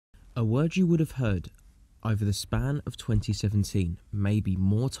A word you would have heard over the span of 2017, maybe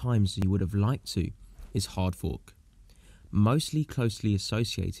more times than you would have liked to, is hard fork. Mostly closely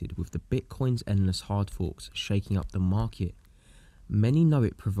associated with the Bitcoin's endless hard forks shaking up the market, many know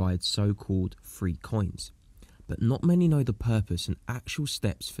it provides so-called free coins, but not many know the purpose and actual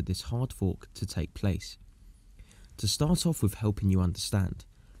steps for this hard fork to take place. To start off with helping you understand,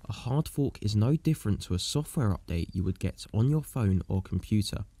 a hard fork is no different to a software update you would get on your phone or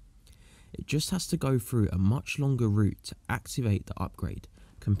computer. It just has to go through a much longer route to activate the upgrade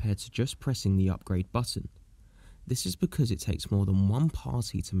compared to just pressing the upgrade button. This is because it takes more than one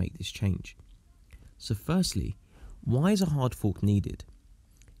party to make this change. So firstly, why is a hard fork needed?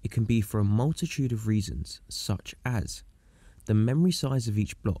 It can be for a multitude of reasons, such as the memory size of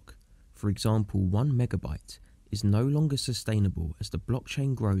each block, for example 1 megabyte, is no longer sustainable as the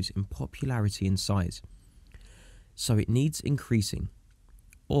blockchain grows in popularity and size, so it needs increasing.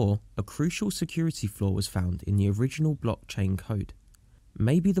 Or a crucial security flaw was found in the original blockchain code.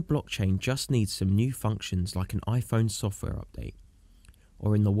 Maybe the blockchain just needs some new functions like an iPhone software update.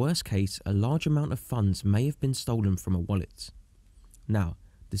 Or in the worst case, a large amount of funds may have been stolen from a wallet. Now,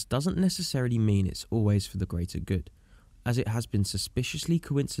 this doesn't necessarily mean it's always for the greater good, as it has been suspiciously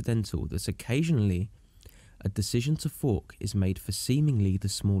coincidental that occasionally a decision to fork is made for seemingly the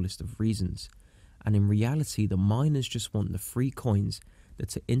smallest of reasons, and in reality the miners just want the free coins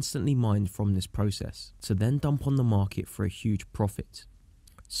that are instantly mined from this process, to then dump on the market for a huge profit.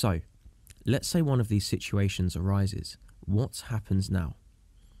 So, let's say one of these situations arises. What happens now?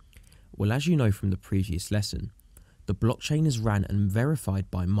 Well, as you know from the previous lesson, the blockchain is ran and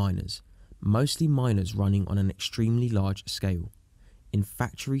verified by miners, mostly miners running on an extremely large scale, in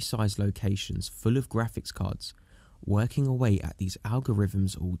factory-sized locations full of graphics cards, working away at these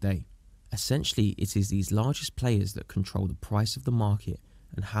algorithms all day. Essentially, it is these largest players that control the price of the market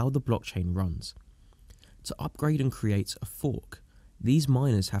and how the blockchain runs. To upgrade and create a fork, these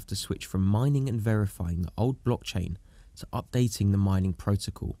miners have to switch from mining and verifying the old blockchain to updating the mining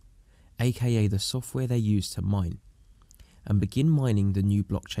protocol, aka the software they use to mine, and begin mining the new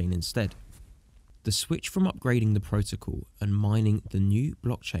blockchain instead. The switch from upgrading the protocol and mining the new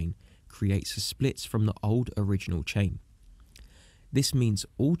blockchain creates a split from the old original chain. This means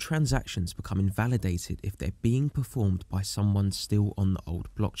all transactions become invalidated if they're being performed by someone still on the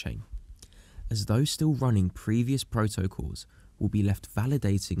old blockchain, as those still running previous protocols will be left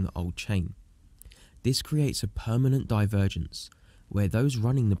validating the old chain. This creates a permanent divergence, where those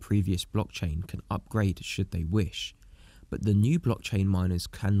running the previous blockchain can upgrade should they wish, but the new blockchain miners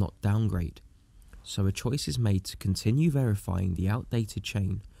cannot downgrade, so a choice is made to continue verifying the outdated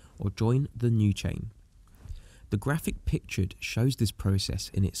chain or join the new chain. The graphic pictured shows this process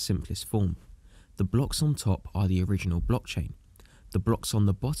in its simplest form. The blocks on top are the original blockchain. The blocks on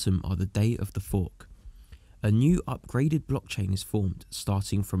the bottom are the day of the fork. A new upgraded blockchain is formed,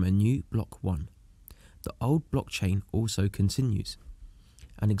 starting from a new block 1. The old blockchain also continues.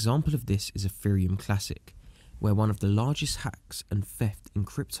 An example of this is Ethereum Classic, where one of the largest hacks and theft in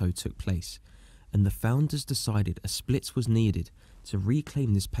crypto took place, and the founders decided a split was needed to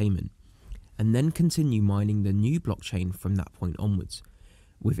reclaim this payment, and then continue mining the new blockchain from that point onwards,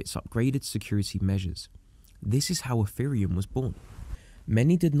 with its upgraded security measures. This is how Ethereum was born.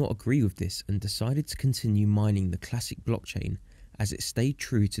 Many did not agree with this and decided to continue mining the classic blockchain as it stayed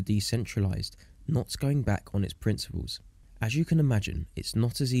true to decentralized, not going back on its principles. As you can imagine, it's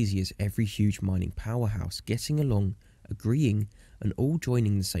not as easy as every huge mining powerhouse getting along, agreeing, and all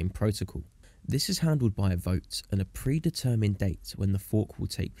joining the same protocol. This is handled by a vote and a predetermined date when the fork will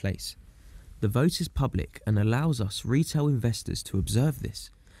take place. The vote is public and allows us retail investors to observe this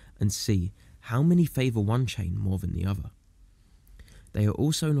and see how many favour one chain more than the other. They are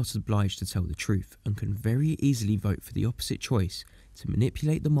also not obliged to tell the truth and can very easily vote for the opposite choice to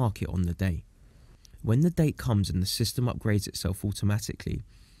manipulate the market on the day. When the date comes and the system upgrades itself automatically,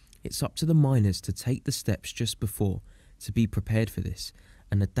 it's up to the miners to take the steps just before to be prepared for this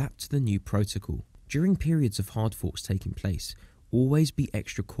and adapt to the new protocol. During periods of hard forks taking place, always be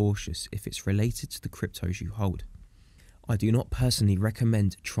extra cautious if it's related to the cryptos you hold. I do not personally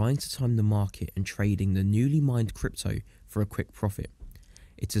recommend trying to time the market and trading the newly mined crypto for a quick profit.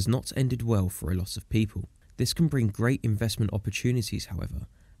 It has not ended well for a lot of people. This can bring great investment opportunities, however,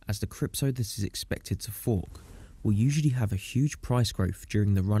 as the crypto that is expected to fork will usually have a huge price growth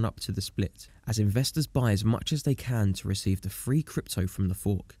during the run up to the split, as investors buy as much as they can to receive the free crypto from the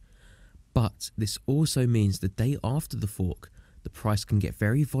fork. But this also means the day after the fork, the price can get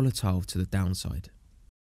very volatile to the downside.